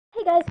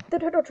Hey guys, the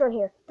Turtletron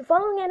here. The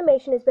following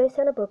animation is based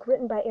on a book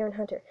written by Aaron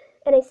Hunter,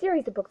 and a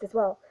series of books as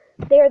well.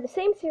 They are the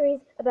same series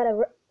about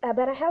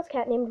a house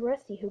cat named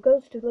Rusty who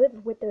goes to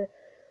live with the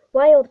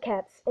wild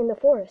cats in the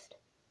forest.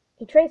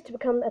 He trains to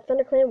become a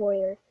ThunderClan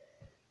warrior.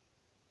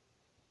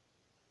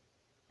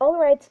 All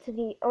rights to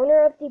the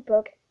owner of the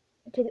book,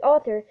 to the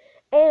author,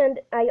 and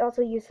I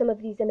also use some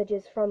of these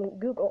images from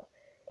Google.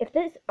 If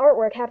this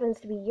artwork happens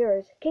to be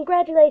yours,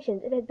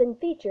 congratulations, it has been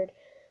featured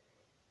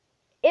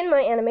in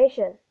my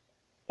animation.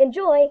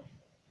 Enjoy!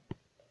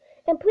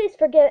 And please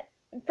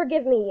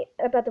forgive me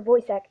about the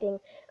voice acting.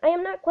 I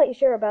am not quite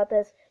sure about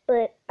this,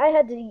 but I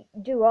had to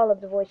do all of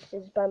the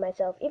voices by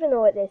myself, even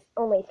though it is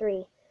only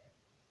 3.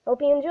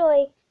 Hope you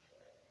enjoy.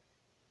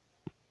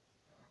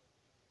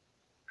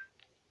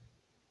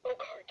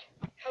 Oakhart,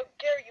 how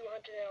dare you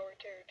hunt in our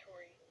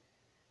territory?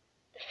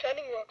 The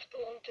Shining Rocks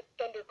belong to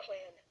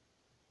ThunderClan.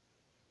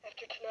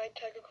 After tonight,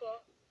 Tiger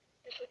Claw,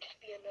 this would just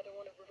be another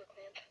one of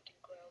RiverClan's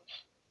hunting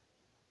grounds.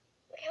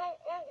 Look how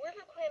all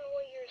RiverClan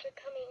warriors are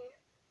coming.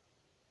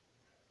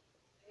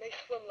 They may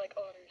swim like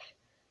otters,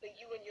 but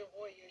you and your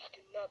warriors do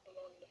not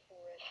belong in the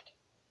forest.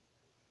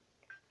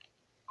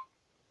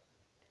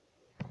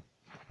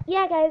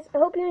 Yeah, guys, I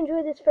hope you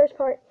enjoyed this first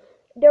part.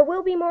 There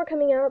will be more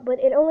coming out,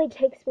 but it only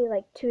takes me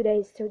like 2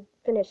 days to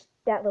finish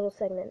that little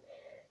segment.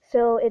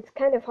 So it's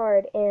kind of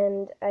hard,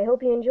 and I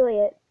hope you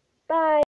enjoy it. Bye!